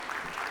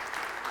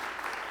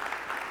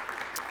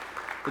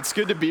It's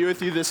good to be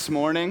with you this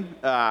morning.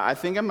 I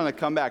think I'm going to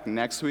come back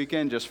next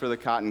weekend just for the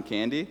cotton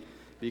candy,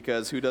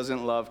 because who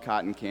doesn't love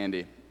cotton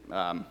candy?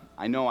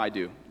 I know I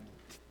do.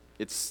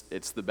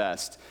 It's the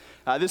best.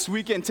 This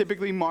weekend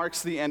typically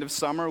marks the end of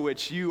summer,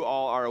 which you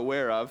all are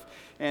aware of,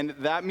 and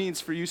that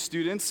means for you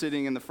students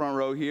sitting in the front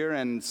row here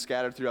and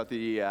scattered throughout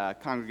the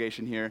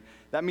congregation here,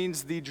 that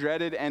means the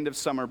dreaded end of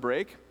summer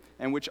break,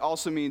 and which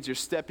also means you're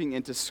stepping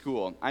into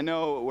school. I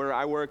know where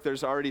I work,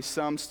 there's already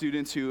some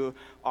students who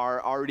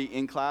are already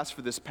in class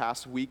for this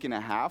past week and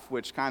a half,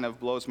 which kind of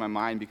blows my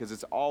mind because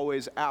it's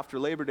always after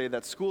Labor Day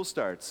that school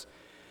starts.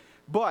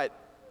 But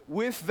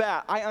with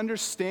that, I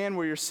understand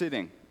where you're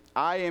sitting.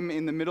 I am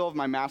in the middle of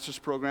my master's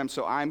program,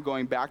 so I'm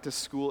going back to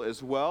school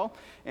as well,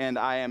 and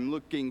I am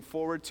looking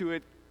forward to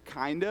it,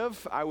 kind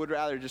of. I would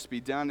rather just be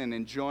done and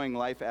enjoying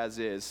life as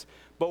is.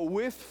 But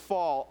with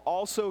fall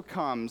also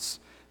comes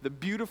the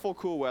beautiful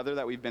cool weather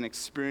that we've been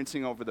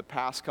experiencing over the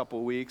past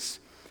couple weeks.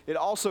 It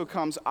also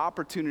comes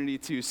opportunity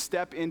to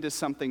step into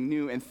something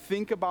new and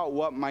think about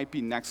what might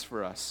be next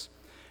for us.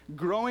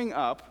 Growing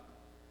up,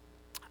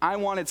 I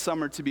wanted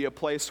summer to be a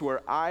place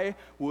where I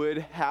would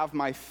have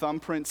my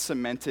thumbprint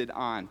cemented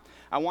on.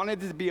 I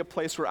wanted it to be a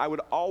place where I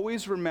would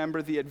always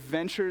remember the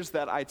adventures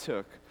that I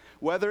took.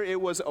 Whether it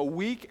was a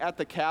week at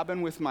the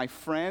cabin with my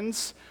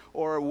friends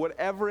or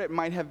whatever it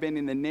might have been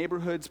in the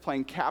neighborhoods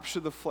playing capture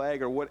the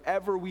flag or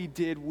whatever we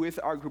did with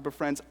our group of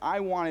friends,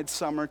 I wanted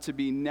summer to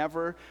be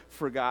never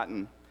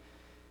forgotten.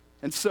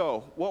 And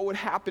so what would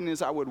happen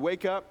is I would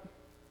wake up,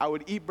 I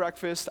would eat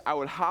breakfast, I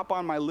would hop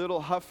on my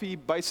little Huffy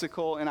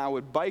bicycle, and I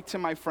would bike to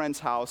my friend's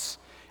house,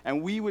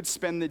 and we would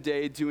spend the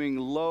day doing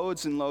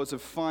loads and loads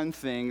of fun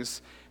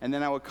things, and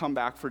then I would come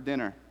back for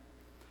dinner.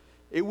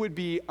 It would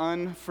be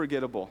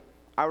unforgettable.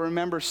 I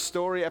remember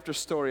story after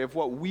story of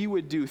what we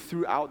would do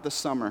throughout the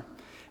summer.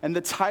 And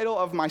the title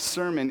of my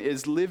sermon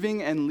is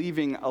Living and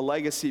Leaving a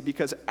Legacy,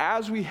 because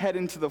as we head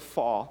into the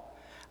fall,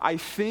 I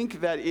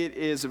think that it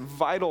is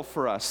vital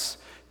for us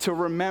to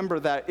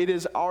remember that it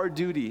is our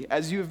duty,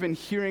 as you have been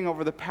hearing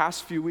over the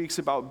past few weeks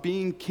about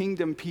being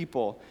kingdom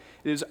people,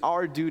 it is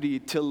our duty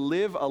to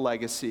live a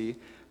legacy,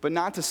 but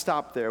not to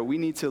stop there. We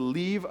need to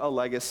leave a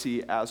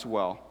legacy as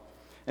well.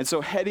 And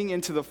so heading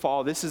into the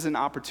fall, this is an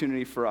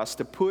opportunity for us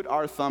to put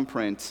our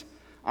thumbprint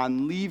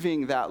on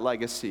leaving that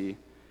legacy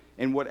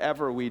in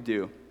whatever we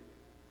do.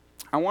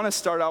 I want to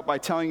start out by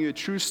telling you a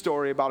true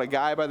story about a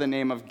guy by the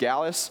name of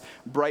Gallus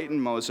Brighton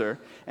Moser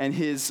and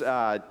his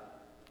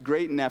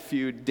great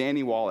nephew,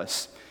 Danny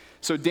Wallace.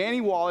 So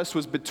Danny Wallace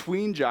was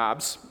between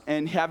jobs,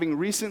 and having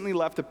recently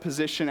left a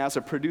position as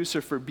a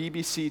producer for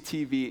BBC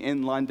TV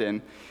in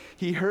London,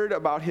 he heard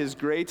about his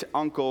great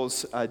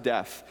uncle's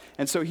death,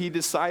 and so he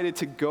decided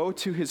to go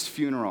to his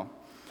funeral.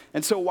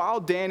 And so while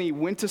Danny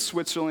went to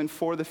Switzerland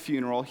for the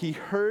funeral, he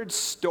heard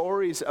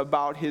stories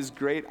about his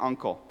great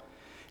uncle.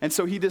 And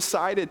so he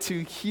decided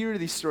to hear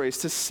these stories,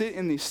 to sit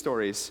in these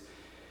stories.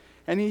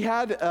 And he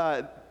had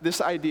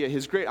this idea,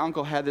 his great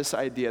uncle had this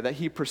idea that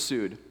he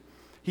pursued.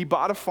 He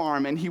bought a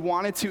farm, and he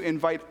wanted to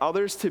invite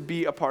others to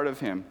be a part of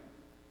him.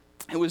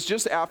 It was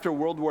just after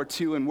World War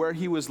II, and where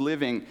he was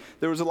living,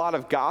 there was a lot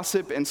of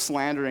gossip and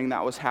slandering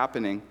that was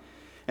happening.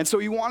 And so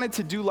he wanted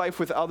to do life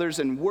with others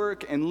and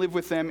work and live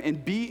with them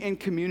and be in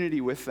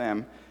community with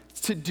them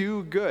to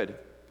do good.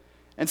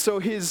 And so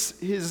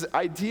his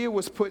idea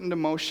was put into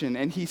motion,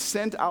 and he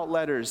sent out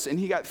letters, and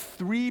he got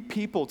 3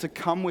 people to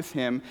come with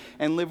him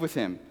and live with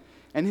him.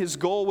 And his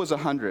goal was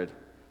 100.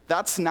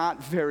 That's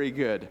not very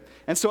good.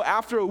 And so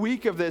after a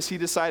week of this, he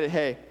decided,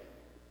 hey,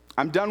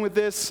 I'm done with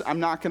this. I'm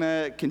not going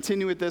to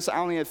continue with this. I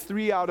only had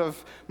 3 out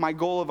of my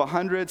goal of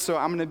 100, so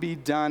I'm going to be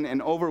done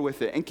and over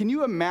with it. And can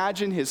you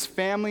imagine his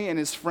family and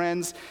his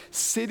friends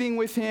sitting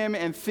with him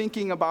and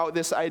thinking about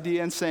this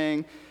idea and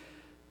saying,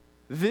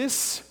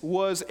 this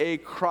was a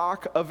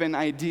crock of an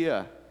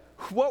idea.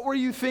 What were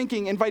you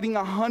thinking, inviting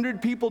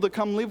 100 people to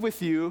come live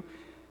with you?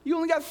 You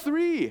only got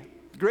 3.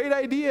 Great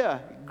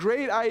idea.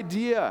 Great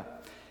idea.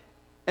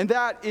 And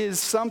that is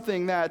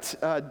something that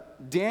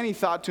Danny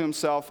thought to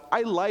himself,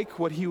 I like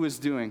what he was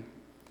doing.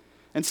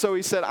 And so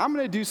he said, I'm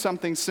going to do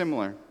something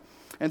similar.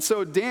 And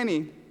so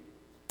Danny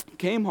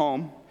came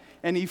home,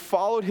 and he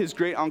followed his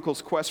great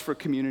uncle's quest for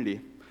community.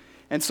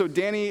 And so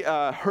Danny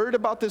heard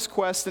about this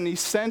quest, and he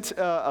sent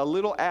a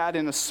little ad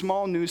in a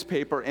small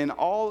newspaper, and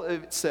all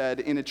it said,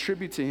 in a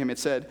tribute to him, it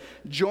said,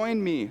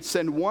 join me,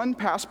 send 1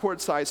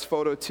 passport-sized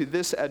photo to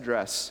this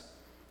address.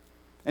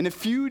 And a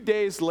few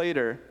days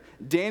later,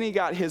 Danny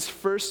got his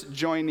first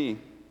joinee.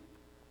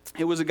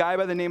 It was a guy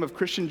by the name of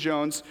Christian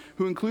Jones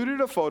who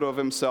included a photo of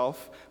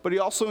himself, but he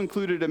also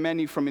included a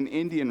menu from an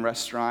Indian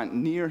restaurant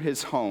near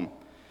his home.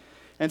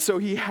 And so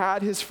he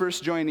had his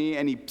first joinee,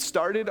 and he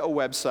started a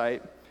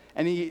website,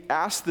 and he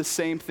asked the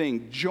same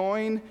thing,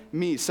 join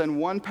me, send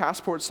 1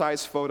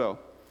 passport-sized photo.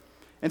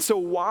 And so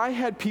why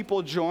had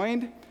people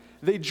joined?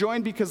 They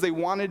joined because they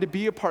wanted to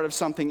be a part of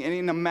something, and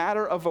in a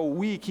matter of a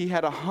week, he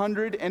had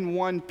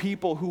 101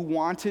 people who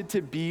wanted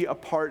to be a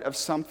part of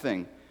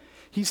something.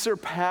 He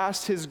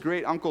surpassed his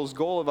great uncle's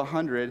goal of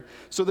 100,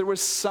 so there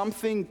was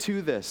something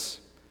to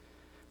this.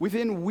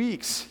 Within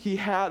weeks, he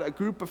had a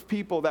group of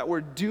people that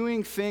were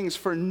doing things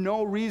for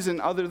no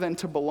reason other than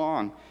to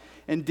belong.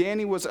 And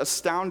Danny was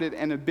astounded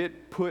and a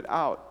bit put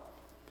out.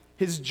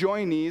 His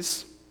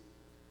joinees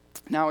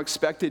now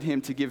expected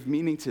him to give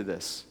meaning to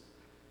this.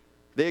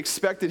 They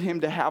expected him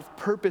to have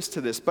purpose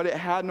to this, but it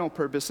had no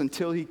purpose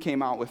until he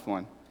came out with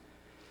one.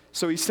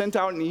 So he sent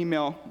out an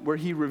email where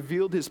he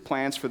revealed his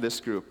plans for this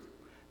group.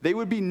 They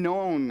would be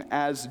known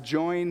as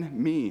Join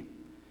Me,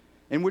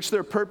 in which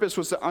their purpose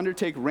was to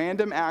undertake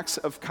random acts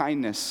of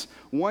kindness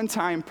one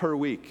time per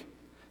week.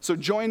 So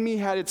Join Me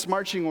had its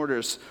marching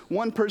orders.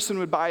 One person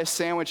would buy a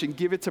sandwich and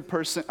give it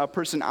to a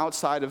person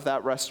outside of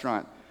that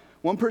restaurant.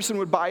 One person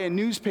would buy a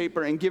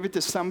newspaper and give it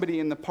to somebody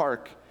in the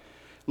park.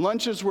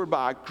 Lunches were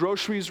bought,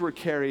 groceries were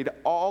carried,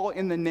 all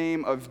in the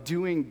name of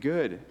doing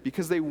good,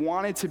 because they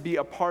wanted to be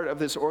a part of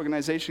this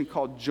organization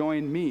called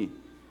Join Me.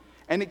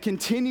 And it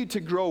continued to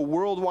grow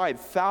worldwide.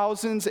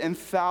 Thousands and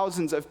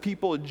thousands of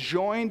people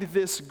joined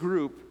this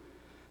group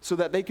so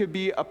that they could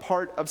be a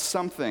part of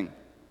something.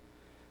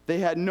 They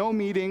had no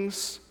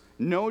meetings,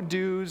 no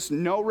dues,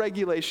 no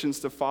regulations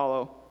to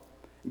follow.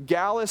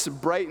 Gallus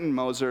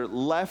Breitenmoser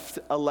left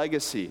a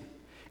legacy.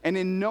 And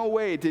in no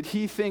way did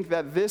he think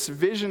that this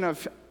vision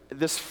of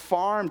this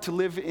farm to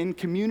live in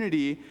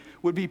community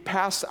would be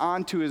passed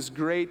on to his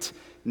great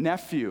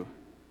nephew.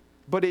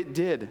 But it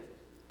did.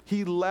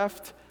 He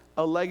left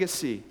a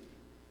legacy.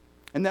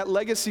 And that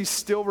legacy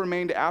still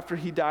remained after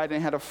he died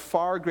and had a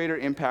far greater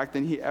impact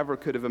than he ever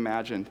could have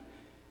imagined.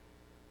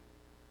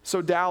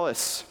 So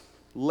Dallas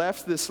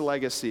left this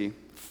legacy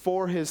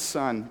for his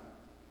son,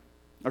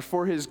 or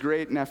for his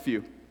great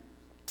nephew.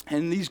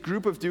 And these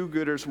group of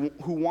do-gooders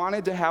who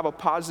wanted to have a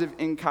positive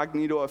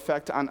incognito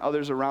effect on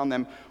others around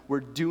them were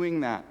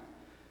doing that.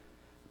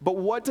 But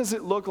what does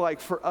it look like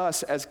for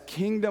us as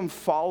kingdom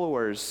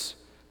followers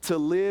to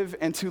live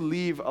and to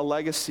leave a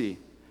legacy?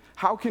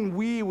 How can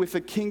we, with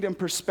a kingdom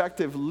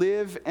perspective,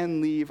 live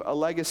and leave a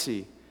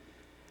legacy?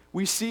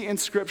 We see in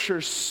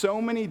Scripture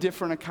so many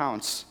different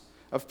accounts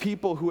of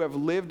people who have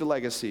lived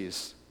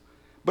legacies.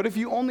 But if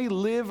you only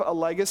live a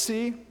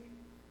legacy,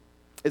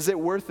 is it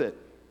worth it?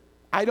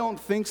 I don't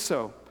think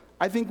so.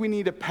 I think we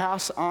need to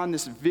pass on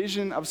this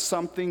vision of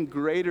something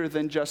greater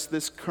than just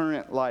this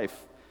current life.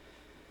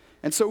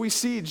 And so we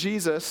see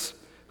Jesus,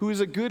 who is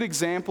a good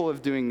example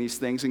of doing these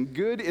things, and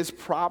good is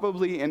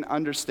probably an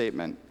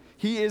understatement.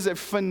 He is a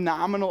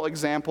phenomenal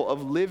example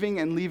of living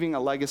and leaving a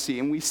legacy,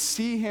 and we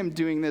see him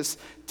doing this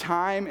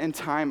time and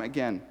time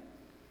again.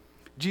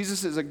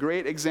 Jesus is a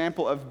great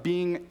example of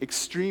being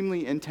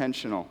extremely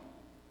intentional.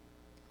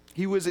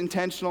 He was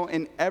intentional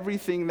in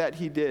everything that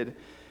he did.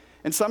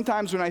 And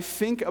sometimes when I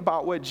think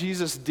about what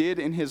Jesus did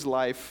in his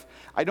life,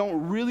 I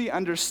don't really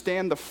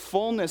understand the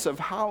fullness of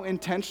how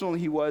intentional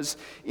he was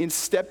in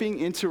stepping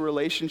into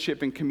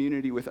relationship and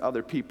community with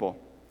other people.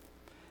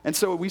 And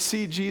so we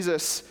see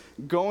Jesus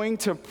going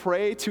to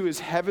pray to his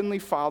heavenly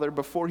Father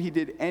before he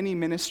did any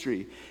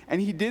ministry.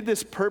 And he did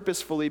this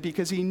purposefully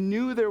because he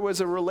knew there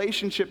was a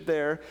relationship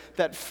there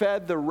that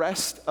fed the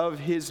rest of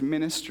his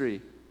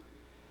ministry.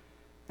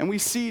 And we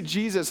see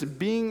Jesus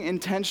being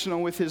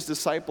intentional with his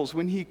disciples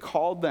when he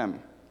called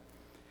them.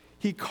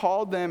 He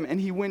called them and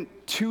he went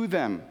to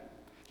them.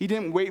 He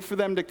didn't wait for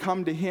them to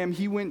come to him.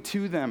 He went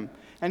to them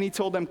and he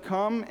told them,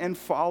 "Come and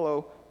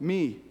follow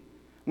me."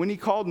 When he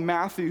called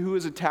Matthew, who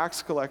was a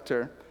tax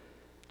collector,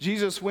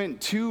 Jesus went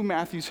to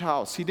Matthew's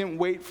house. He didn't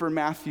wait for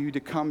Matthew to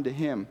come to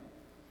him.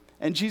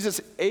 And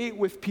Jesus ate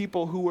with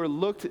people who were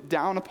looked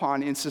down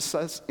upon in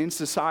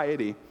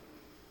society.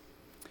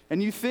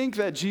 And you think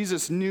that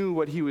Jesus knew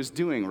what he was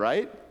doing,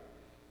 right?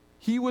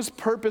 He was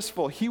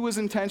purposeful. He was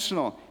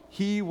intentional.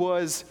 He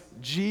was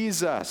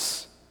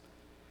Jesus.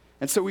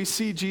 And so we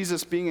see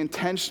Jesus being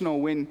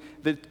intentional when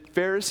the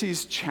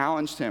Pharisees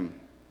challenged him.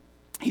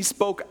 He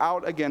spoke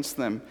out against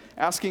them,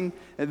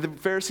 the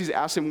Pharisees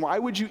asked him, "Why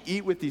would you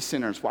eat with these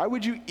sinners? Why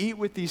would you eat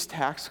with these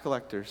tax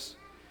collectors?"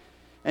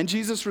 And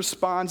Jesus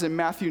responds in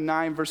Matthew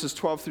 9, verses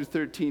 12 through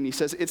 13. He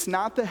says, "It's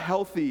not the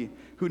healthy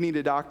who need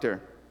a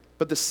doctor,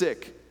 but the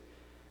sick.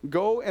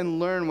 Go and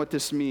learn what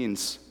this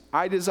means.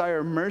 I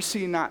desire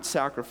mercy, not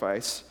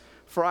sacrifice,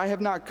 for I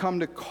have not come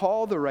to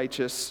call the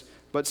righteous,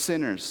 but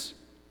sinners."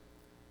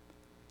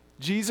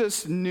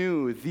 Jesus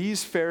knew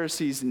these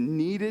Pharisees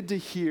needed to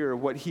hear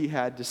what he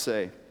had to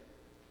say.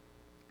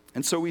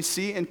 And so we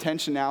see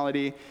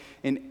intentionality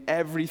in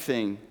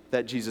everything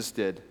that Jesus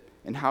did,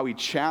 and how he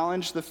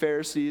challenged the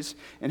Pharisees,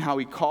 and how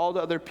he called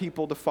other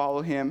people to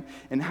follow him,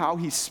 and how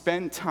he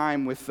spent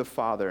time with the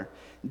Father.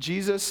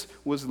 Jesus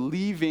was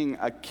leaving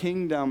a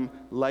kingdom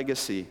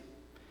legacy.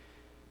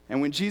 And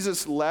when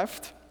Jesus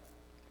left,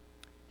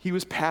 he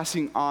was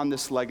passing on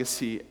this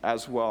legacy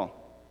as well.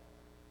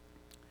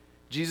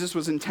 Jesus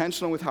was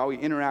intentional with how he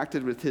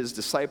interacted with his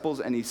disciples,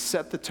 and he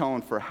set the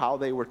tone for how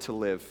they were to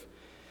live.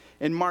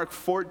 In Mark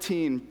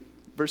 14,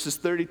 verses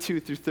 32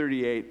 through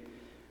 38,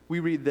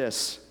 we read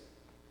this.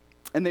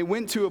 "And they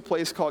went to a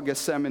place called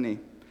Gethsemane,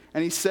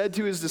 and he said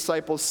to his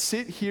disciples,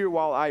 'Sit here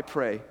while I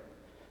pray.'"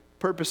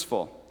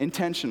 Purposeful,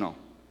 intentional.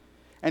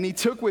 "And he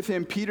took with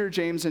him Peter,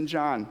 James, and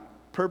John.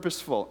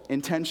 purposeful,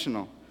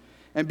 intentional,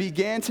 and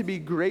began to be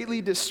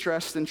greatly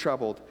distressed and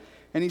troubled.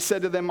 And he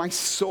said to them, "My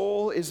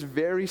soul is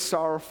very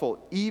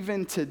sorrowful,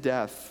 even to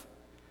death.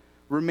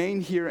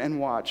 Remain here and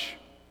watch."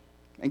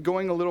 And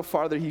going a little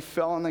farther, he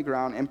fell on the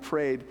ground and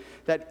prayed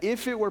that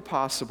if it were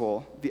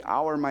possible, the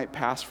hour might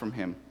pass from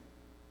him.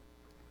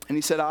 And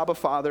he said, "Abba,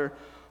 Father,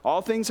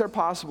 all things are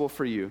possible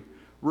for you.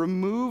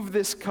 Remove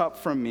this cup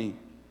from me.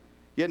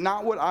 Yet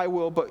not what I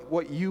will, but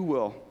what you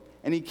will."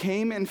 And he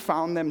came and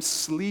found them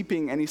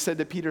sleeping. And he said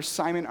to Peter,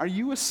 "Simon, are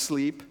you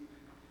asleep?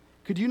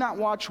 Could you not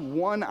watch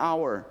 1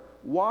 hour?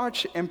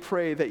 Watch and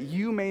pray that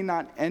you may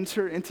not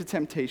enter into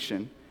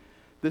temptation.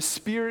 The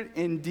spirit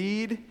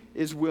indeed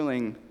is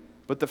willing,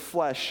 but the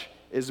flesh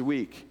is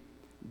weak."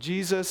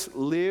 Jesus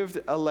lived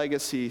a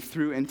legacy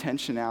through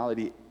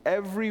intentionality.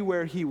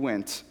 Everywhere he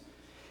went,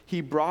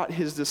 he brought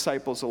his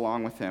disciples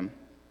along with him.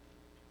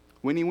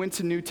 When he went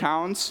to new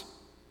towns,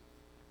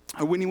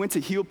 or when he went to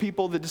heal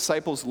people, the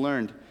disciples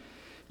learned.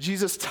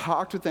 Jesus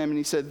talked with them and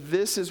he said,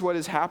 "This is what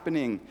is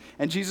happening."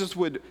 And Jesus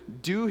would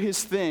do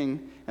his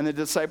thing and the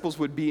disciples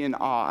would be in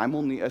awe. I'm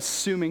only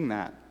assuming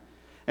that.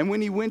 And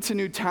when he went to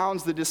new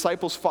towns, the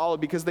disciples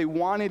followed because they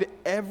wanted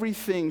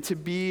everything to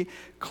be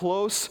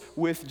close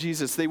with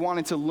Jesus. They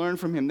wanted to learn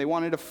from him. They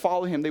wanted to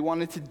follow him. They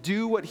wanted to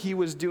do what he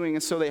was doing,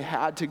 and so they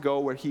had to go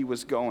where he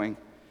was going.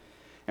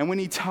 And when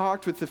he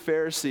talked with the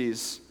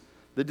Pharisees,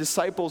 the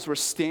disciples were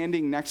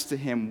standing next to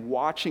him,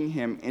 watching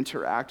him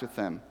interact with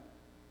them.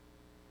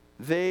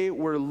 They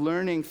were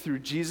learning through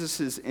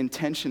Jesus'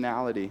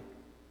 intentionality.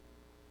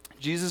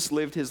 Jesus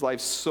lived his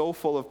life so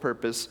full of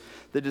purpose,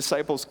 the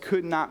disciples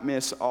could not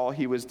miss all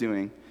he was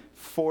doing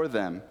for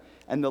them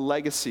and the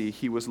legacy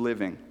he was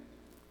living.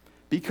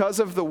 Because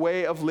of the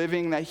way of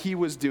living that he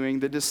was doing,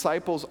 the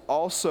disciples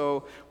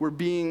also were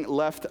being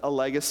left a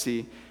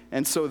legacy,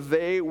 and so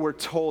they were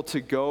told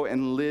to go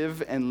and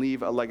live and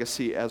leave a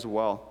legacy as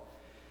well.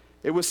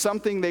 It was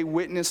something they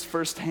witnessed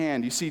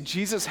firsthand. You see,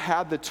 Jesus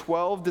had the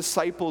 12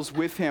 disciples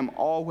with him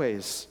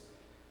always.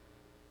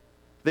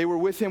 They were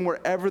with him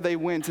wherever they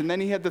went. And then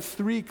he had the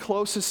 3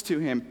 closest to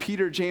him,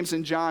 Peter, James,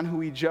 and John, who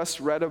he just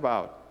read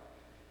about.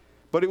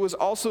 But it was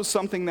also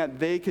something that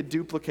they could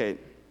duplicate.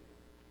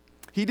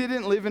 He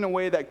didn't live in a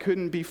way that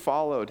couldn't be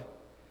followed.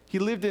 He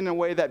lived in a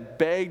way that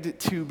begged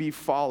to be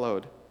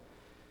followed.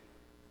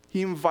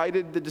 He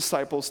invited the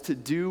disciples to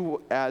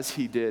do as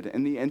he did.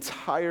 In the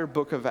entire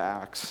book of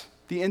Acts,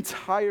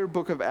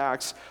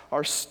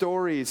 are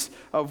stories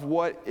of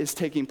what is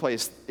taking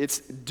place. It's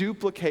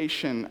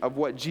duplication of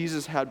what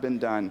Jesus had been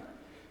done,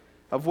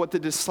 of what the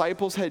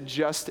disciples had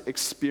just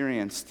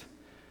experienced.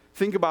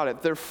 Think about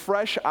it. They're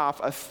fresh off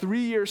a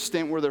 3-year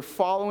stint where they're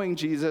following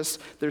Jesus.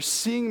 They're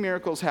seeing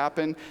miracles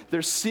happen.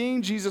 They're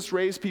seeing Jesus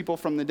raise people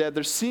from the dead.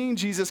 They're seeing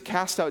Jesus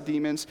cast out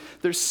demons.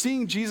 They're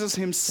seeing Jesus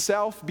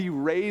himself be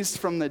raised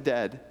from the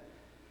dead.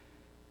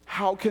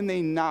 How can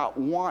they not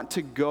want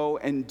to go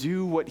and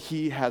do what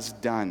he has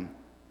done?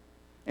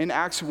 In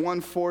Acts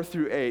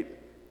 1:4-8,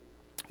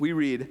 we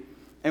read,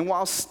 "And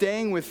while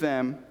staying with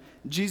them,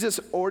 Jesus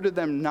ordered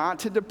them not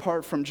to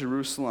depart from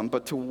Jerusalem,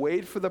 but to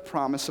wait for the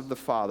promise of the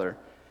Father,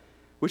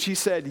 which he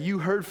said, 'You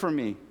heard from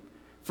me.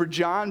 For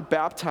John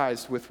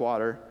baptized with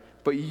water,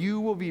 but you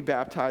will be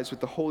baptized with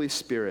the Holy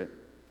Spirit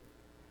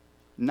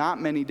not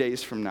many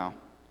days from now.'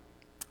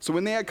 So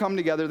when they had come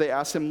together, they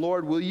asked him,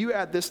 'Lord, will you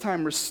at this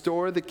time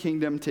restore the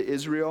kingdom to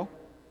Israel?'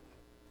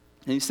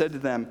 And he said to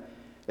them,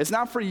 'It's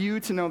not for you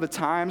to know the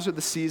times or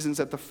the seasons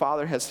that the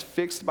Father has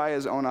fixed by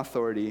his own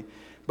authority,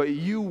 but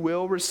you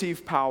will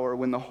receive power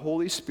when the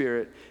Holy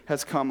Spirit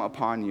has come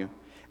upon you.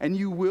 And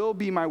you will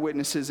be my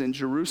witnesses in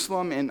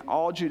Jerusalem, in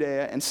all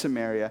Judea and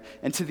Samaria,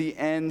 and to the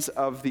ends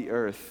of the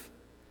earth.'"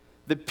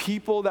 The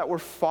people that were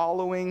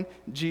following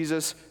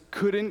Jesus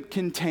couldn't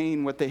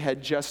contain what they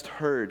had just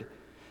heard.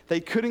 They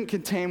couldn't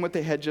contain what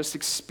they had just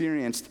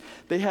experienced.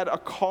 They had a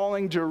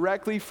calling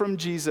directly from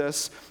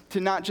Jesus to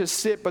not just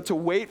sit, but to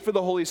wait for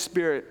the Holy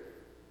Spirit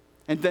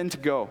and then to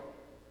go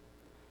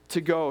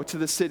to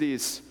the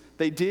cities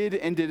they did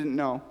and didn't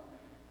know,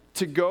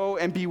 to go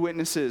and be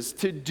witnesses,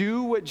 to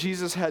do what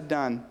Jesus had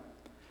done,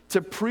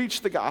 to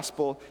preach the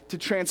gospel, to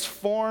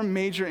transform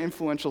major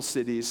influential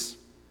cities,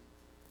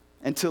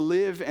 and to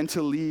live and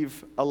to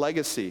leave a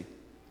legacy.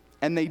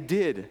 And they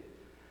did.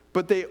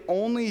 But they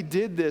only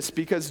did this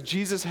because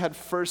Jesus had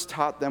first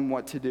taught them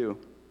what to do.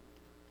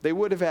 They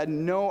would have had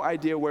no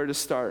idea where to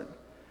start.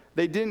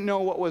 They didn't know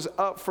what was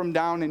up from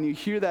down, and you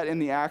hear that in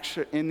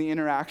the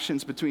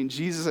interactions between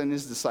Jesus and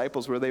his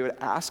disciples, where they would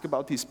ask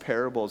about these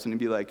parables, and he'd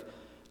be like,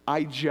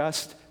 "I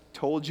just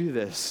told you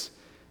this."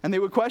 And they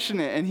would question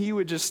it, and he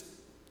would just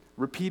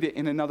repeat it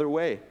in another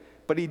way.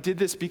 But he did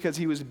this because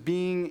he was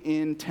being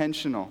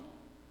intentional.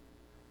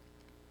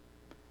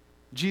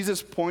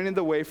 Jesus pointed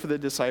the way for the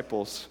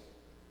disciples.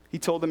 He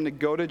told them to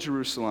go to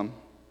Jerusalem,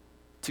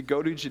 to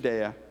go to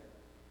Judea,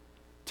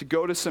 to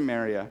go to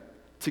Samaria,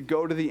 to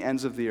go to the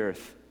ends of the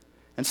earth.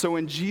 And so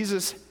when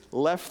Jesus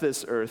left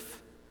this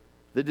earth,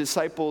 the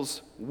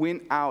disciples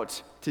went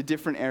out to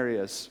different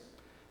areas.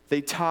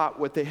 They taught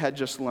what they had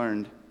just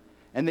learned.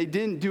 And they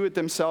didn't do it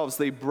themselves.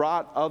 They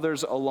brought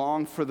others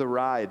along for the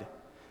ride.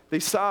 They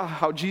saw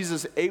how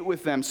Jesus ate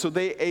with them, so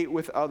they ate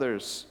with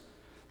others.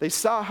 They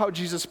saw how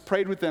Jesus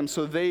prayed with them,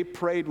 so they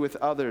prayed with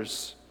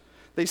others.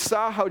 They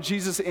saw how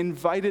Jesus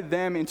invited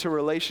them into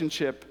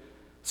relationship,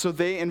 so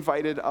they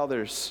invited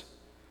others.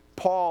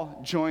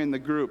 Paul joined the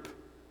group,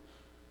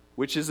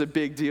 which is a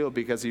big deal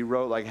because he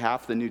wrote like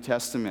half the New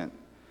Testament.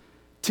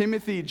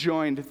 Timothy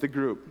joined the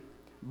group.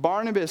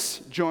 Barnabas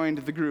joined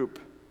the group.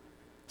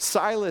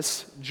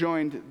 Silas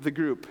joined the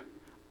group.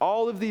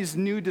 All of these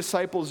new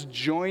disciples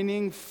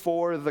joining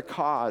for the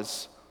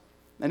cause.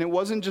 And it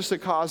wasn't just a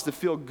cause to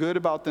feel good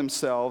about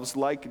themselves,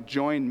 like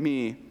join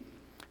me.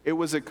 It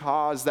was a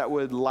cause that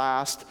would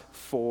last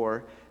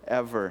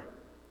forever.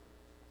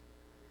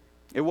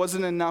 It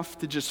wasn't enough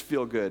to just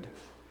feel good.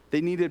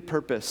 They needed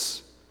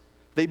purpose.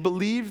 They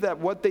believed that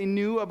what they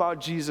knew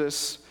about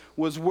Jesus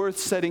was worth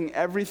setting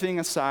everything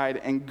aside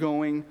and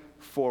going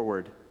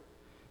forward.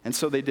 And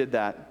so they did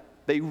that.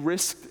 They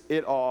risked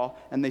it all,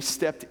 and they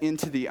stepped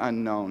into the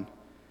unknown.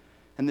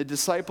 And the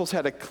disciples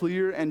had a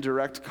clear and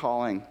direct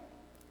calling.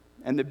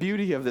 And the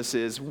beauty of this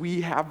is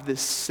we have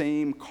this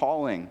same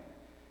calling.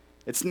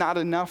 It's not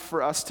enough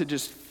for us to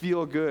just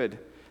feel good.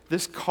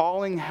 This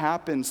calling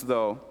happens,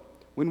 though,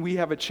 when we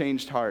have a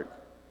changed heart.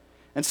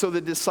 And so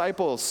the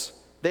disciples,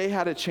 they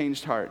had a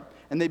changed heart.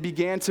 And they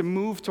began to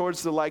move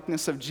towards the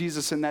likeness of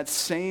Jesus, and that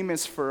same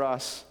is for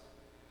us.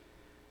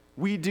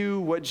 We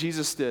do what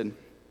Jesus did.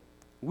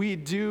 We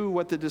do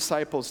what the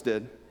disciples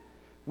did.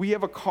 We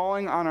have a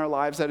calling on our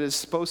lives that is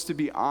supposed to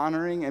be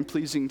honoring and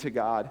pleasing to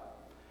God,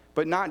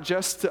 but not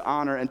just to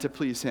honor and to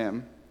please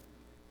Him,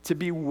 to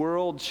be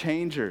world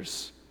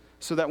changers,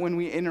 so that when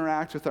we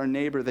interact with our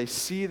neighbor, they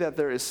see that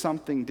there is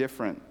something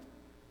different.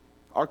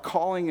 Our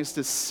calling is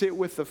to sit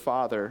with the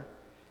Father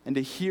and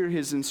to hear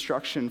His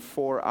instruction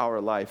for our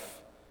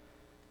life,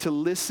 to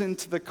listen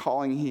to the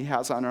calling He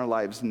has on our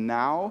lives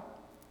now,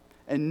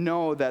 and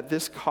know that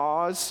this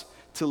cause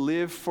to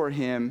live for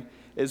Him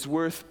is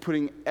worth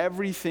putting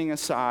everything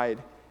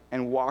aside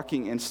and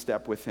walking in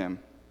step with Him.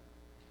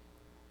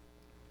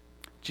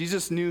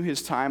 Jesus knew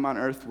His time on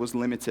earth was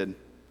limited,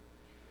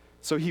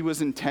 so He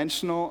was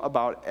intentional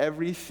about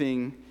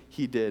everything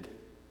He did.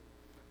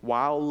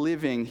 While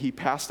living, He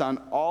passed on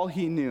all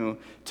He knew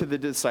to the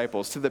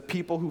disciples, to the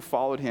people who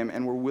followed Him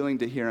and were willing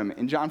to hear Him.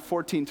 In John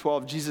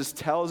 14:12, Jesus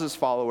tells His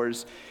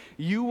followers,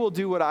 "You will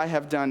do what I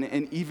have done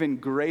and even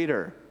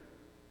greater."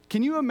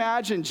 Can you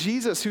imagine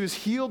Jesus, who's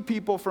healed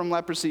people from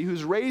leprosy,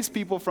 who's raised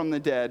people from the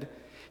dead?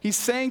 He's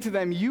saying to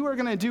them, you are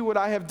going to do what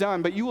I have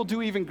done, but you will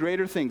do even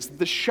greater things.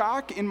 The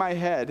shock in my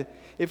head,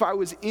 if I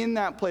was in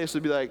that place,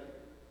 would be like,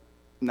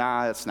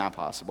 nah, that's not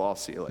possible. I'll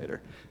see you later.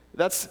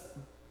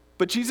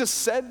 But Jesus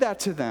said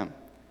that to them.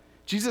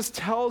 Jesus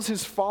tells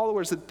His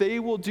followers that they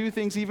will do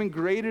things even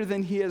greater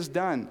than He has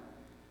done.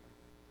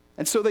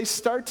 And so they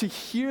start to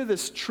hear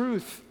this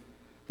truth.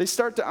 They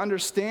start to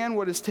understand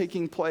what is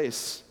taking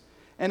place.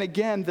 And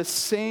again, the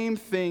same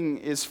thing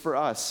is for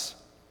us.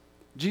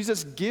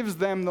 Jesus gives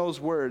them those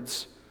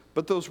words,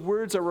 but those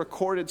words are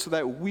recorded so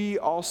that we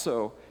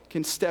also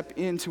can step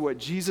into what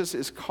Jesus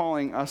is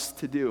calling us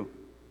to do.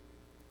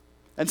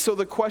 And so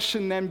the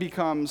question then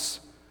becomes,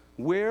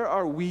 where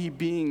are we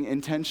being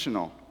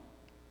intentional?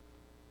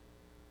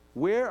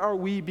 Where are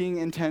we being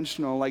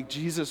intentional like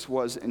Jesus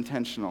was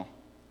intentional?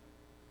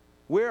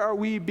 Where are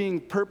we being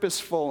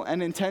purposeful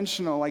and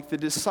intentional like the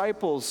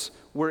disciples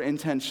were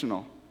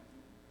intentional?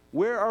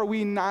 Where are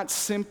we not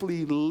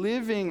simply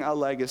living a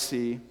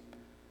legacy,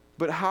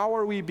 but how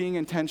are we being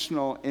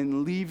intentional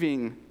in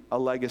leaving a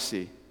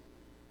legacy?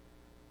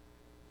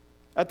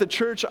 At the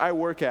church I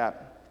work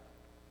at,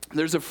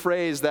 there's a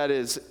phrase that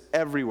is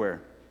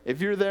everywhere. If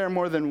you're there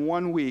more than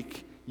 1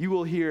 week, you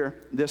will hear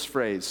this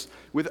phrase.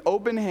 With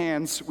open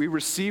hands, we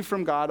receive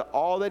from God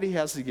all that He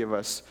has to give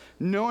us,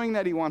 knowing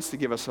that He wants to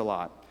give us a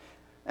lot.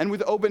 And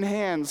with open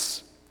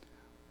hands,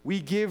 we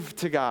give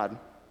to God.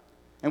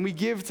 And we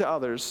give to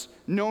others,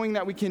 knowing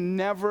that we can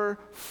never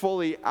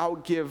fully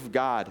outgive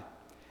God.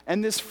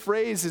 And this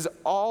phrase is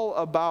all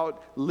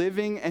about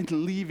living and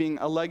leaving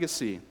a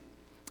legacy.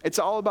 It's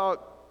all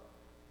about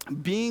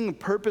being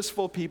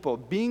purposeful people,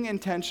 being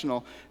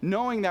intentional,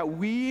 knowing that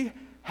we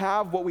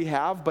have what we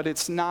have, but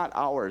it's not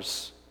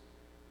ours.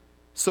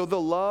 So the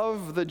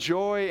love, the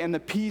joy, and the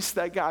peace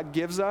that God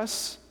gives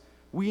us,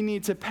 we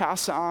need to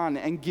pass on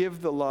and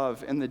give the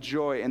love and the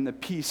joy and the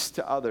peace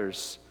to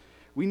others.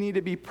 We need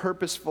to be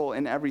purposeful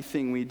in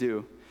everything we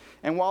do.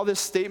 And while this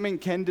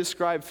statement can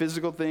describe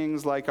physical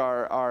things like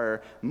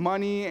our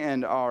money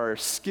and our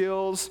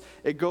skills,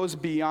 it goes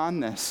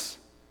beyond this.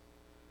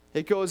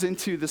 It goes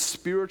into the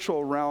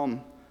spiritual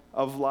realm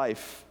of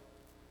life.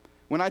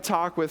 When I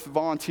talk with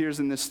volunteers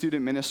in the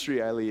student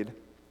ministry I lead,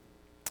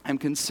 I'm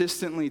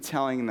consistently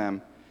telling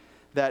them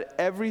that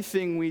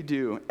everything we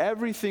do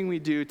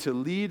to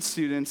lead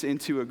students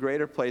into a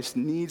greater place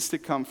needs to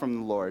come from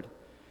the Lord.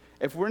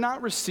 If we're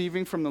not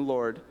receiving from the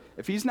Lord,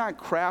 if He's not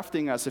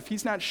crafting us, if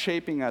He's not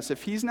shaping us,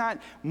 if He's not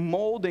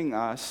molding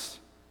us,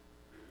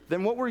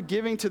 then what we're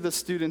giving to the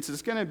students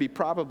is going to be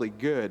probably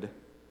good,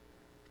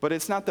 but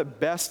it's not the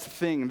best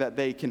thing that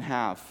they can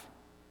have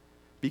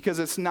because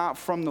it's not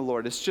from the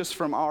Lord. It's just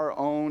from our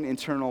own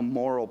internal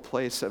moral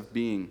place of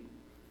being.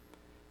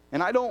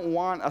 And I don't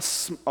want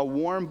a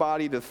warm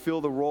body to fill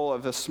the role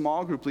of a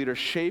small group leader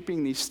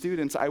shaping these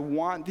students. I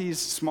want these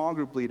small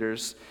group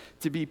leaders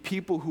to be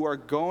people who are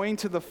going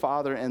to the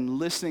Father and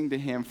listening to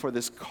Him for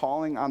this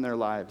calling on their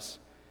lives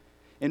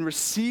and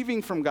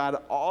receiving from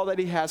God all that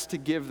He has to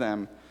give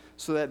them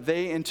so that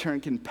they in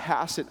turn can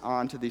pass it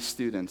on to these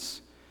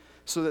students,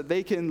 so that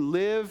they can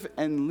live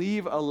and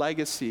leave a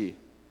legacy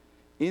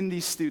in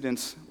these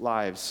students'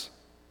 lives.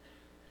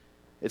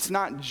 It's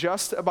not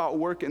just about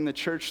work in the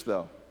church,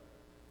 though.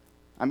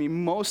 I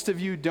mean, most of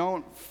you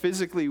don't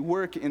physically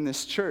work in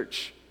this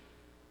church.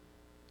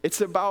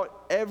 It's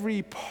about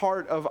every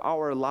part of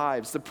our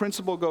lives. The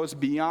principle goes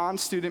beyond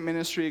student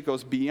ministry. It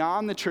goes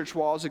beyond the church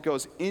walls. It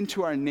goes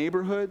into our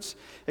neighborhoods.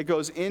 It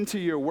goes into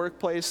your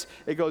workplace.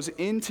 It goes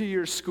into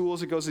your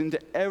schools. It goes into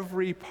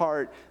every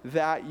part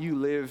that you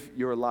live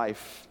your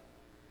life.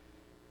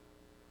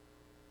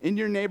 In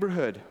your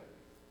neighborhood,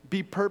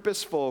 be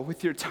purposeful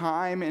with your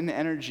time and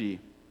energy.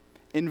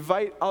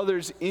 Invite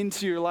others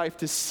into your life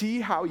to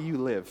see how you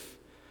live.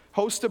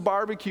 Host a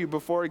barbecue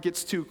before it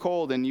gets too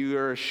cold and you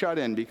are shut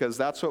in, because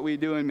that's what we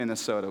do in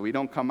Minnesota. We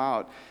don't come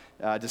out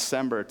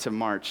December to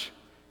March.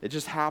 It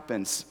just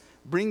happens.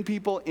 Bring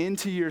people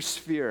into your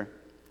sphere.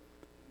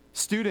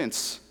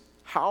 Students,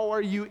 how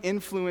are you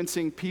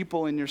influencing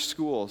people in your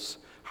schools?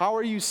 How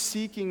are you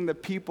seeking the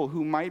people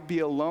who might be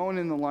alone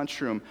in the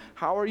lunchroom?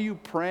 How are you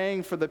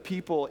praying for the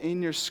people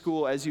in your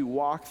school as you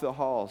walk the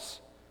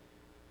halls?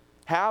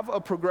 Have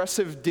a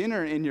progressive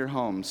dinner in your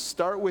homes.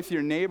 Start with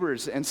your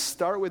neighbors and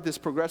start with this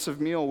progressive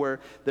meal where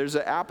there's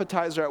an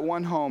appetizer at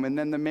one home and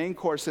then the main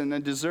course and a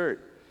dessert.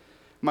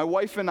 My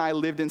wife and I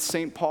lived in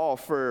St. Paul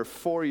for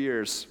 4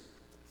 years.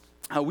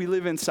 We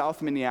live in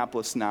South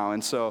Minneapolis now,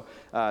 and so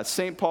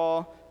St.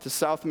 Paul to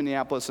South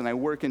Minneapolis, and I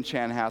work in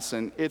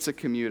Chanhassen. It's a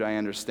commute, I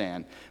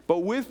understand. But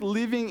with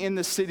living in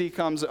the city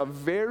comes a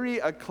very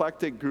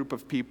eclectic group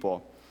of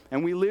people.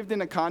 And we lived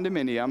in a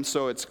condominium,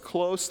 so it's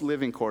close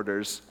living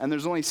quarters, and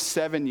there's only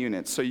 7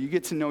 units, so you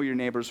get to know your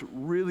neighbors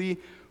really,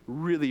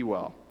 really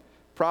well.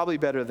 Probably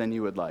better than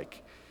you would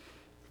like.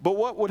 But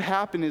what would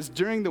happen is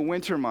during the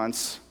winter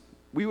months,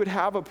 we would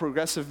have a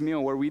progressive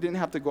meal where we didn't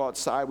have to go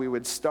outside. We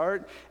would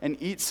start and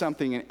eat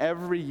something in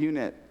every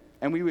unit,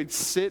 and we would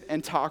sit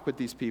and talk with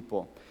these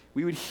people.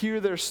 We would hear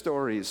their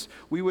stories.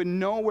 We would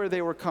know where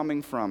they were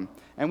coming from,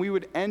 and we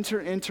would enter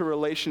into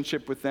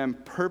relationship with them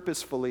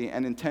purposefully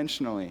and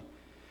intentionally.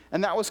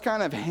 And that was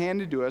kind of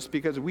handed to us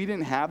because we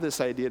didn't have this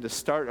idea to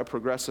start a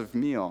progressive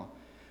meal.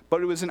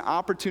 But it was an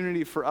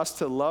opportunity for us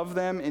to love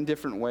them in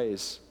different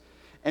ways.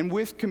 And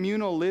with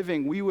communal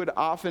living, we would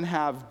often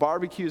have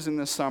barbecues in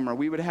the summer.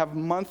 We would have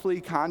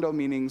monthly condo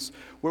meetings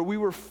where we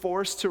were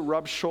forced to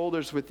rub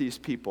shoulders with these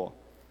people.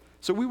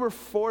 So we were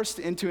forced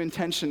into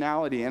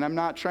intentionality. And I'm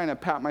not trying to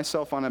pat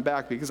myself on the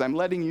back because I'm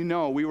letting you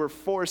know we were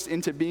forced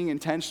into being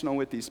intentional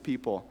with these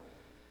people.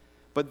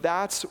 But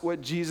that's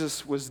what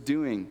Jesus was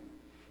doing.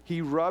 He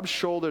rubbed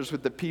shoulders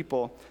with the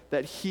people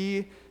that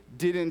he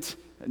didn't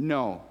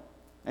know.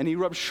 And he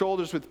rubbed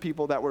shoulders with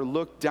people that were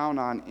looked down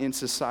on in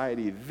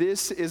society.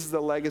 This is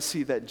the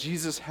legacy that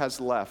Jesus has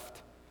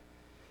left.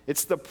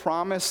 It's the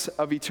promise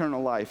of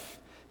eternal life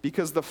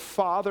because the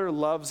Father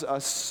loves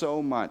us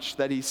so much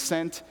that he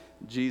sent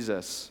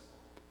Jesus.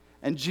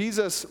 And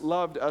Jesus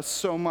loved us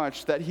so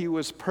much that he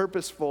was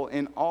purposeful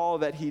in all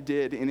that he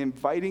did in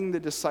inviting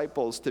the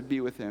disciples to be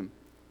with him.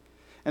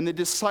 And the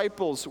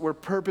disciples were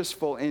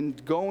purposeful in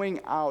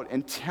going out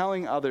and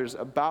telling others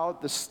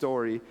about the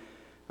story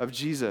of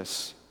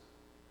Jesus.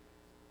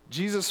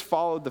 Jesus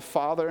followed the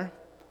Father,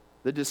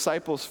 the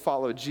disciples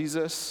followed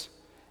Jesus,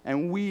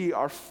 and we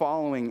are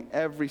following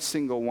every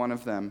single one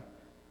of them.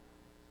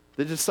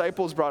 The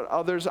disciples brought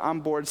others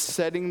on board,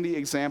 setting the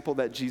example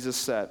that Jesus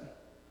set.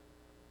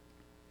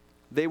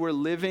 They were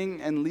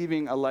living and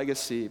leaving a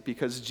legacy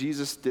because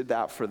Jesus did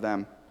that for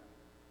them.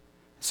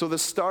 So the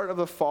start of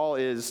the fall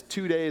is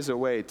 2 days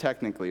away,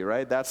 technically,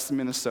 right? That's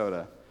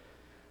Minnesota.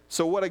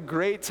 So what a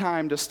great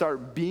time to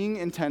start being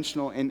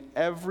intentional in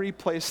every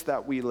place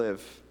that we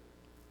live.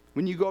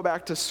 When you go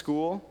back to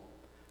school,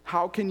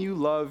 how can you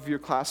love your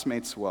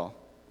classmates well?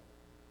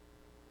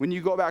 When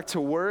you go back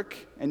to work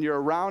and you're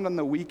around on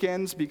the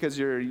weekends because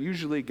you're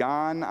usually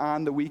gone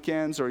on the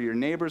weekends or your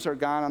neighbors are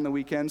gone on the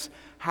weekends,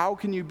 how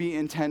can you be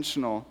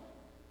intentional?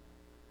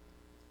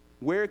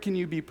 Where can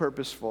you be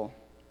purposeful?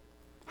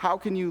 How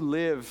can you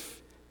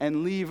live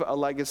and leave a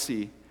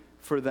legacy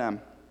for them?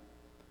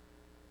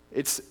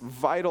 It's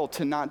vital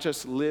to not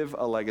just live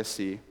a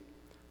legacy.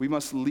 We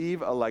must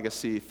leave a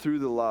legacy through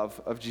the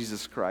love of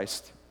Jesus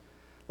Christ.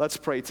 Let's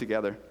pray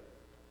together.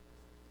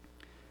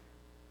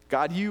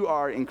 God, you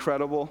are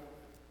incredible.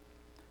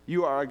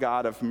 You are a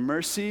God of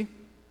mercy.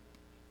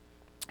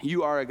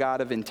 You are a God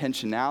of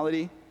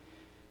intentionality.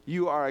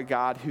 You are a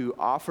God who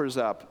offers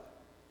up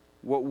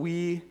what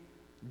we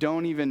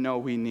don't even know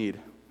we need.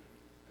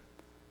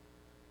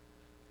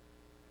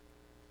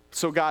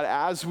 So God,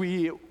 as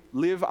we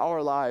live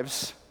our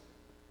lives,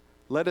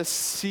 Let us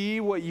see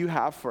what you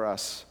have for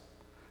us.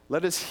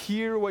 Let us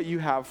hear what you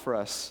have for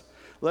us.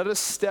 Let us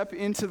step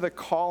into the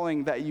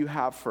calling that you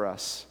have for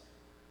us.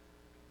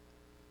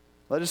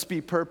 Let us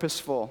be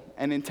purposeful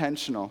and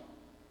intentional.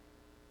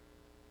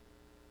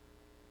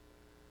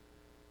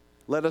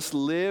 Let us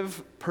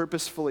live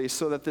purposefully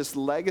so that this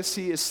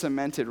legacy is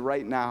cemented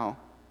right now.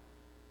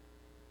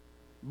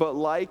 But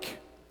like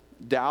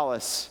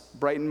Dallas,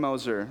 Brighton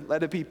Moser,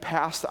 let it be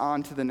passed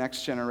on to the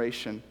next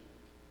generation.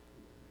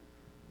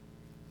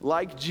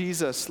 Like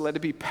Jesus, let it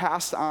be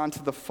passed on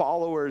to the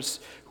followers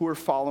who are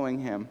following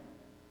him.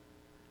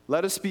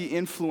 Let us be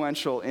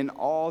influential in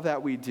all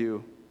that we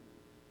do.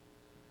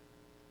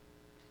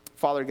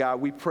 Father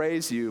God, we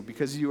praise you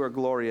because you are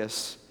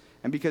glorious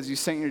and because you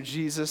sent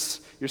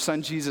your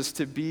son Jesus,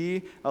 to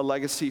be a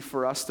legacy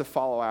for us to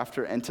follow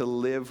after and to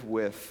live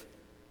with.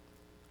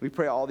 We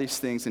pray all these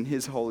things in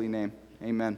his holy name. Amen.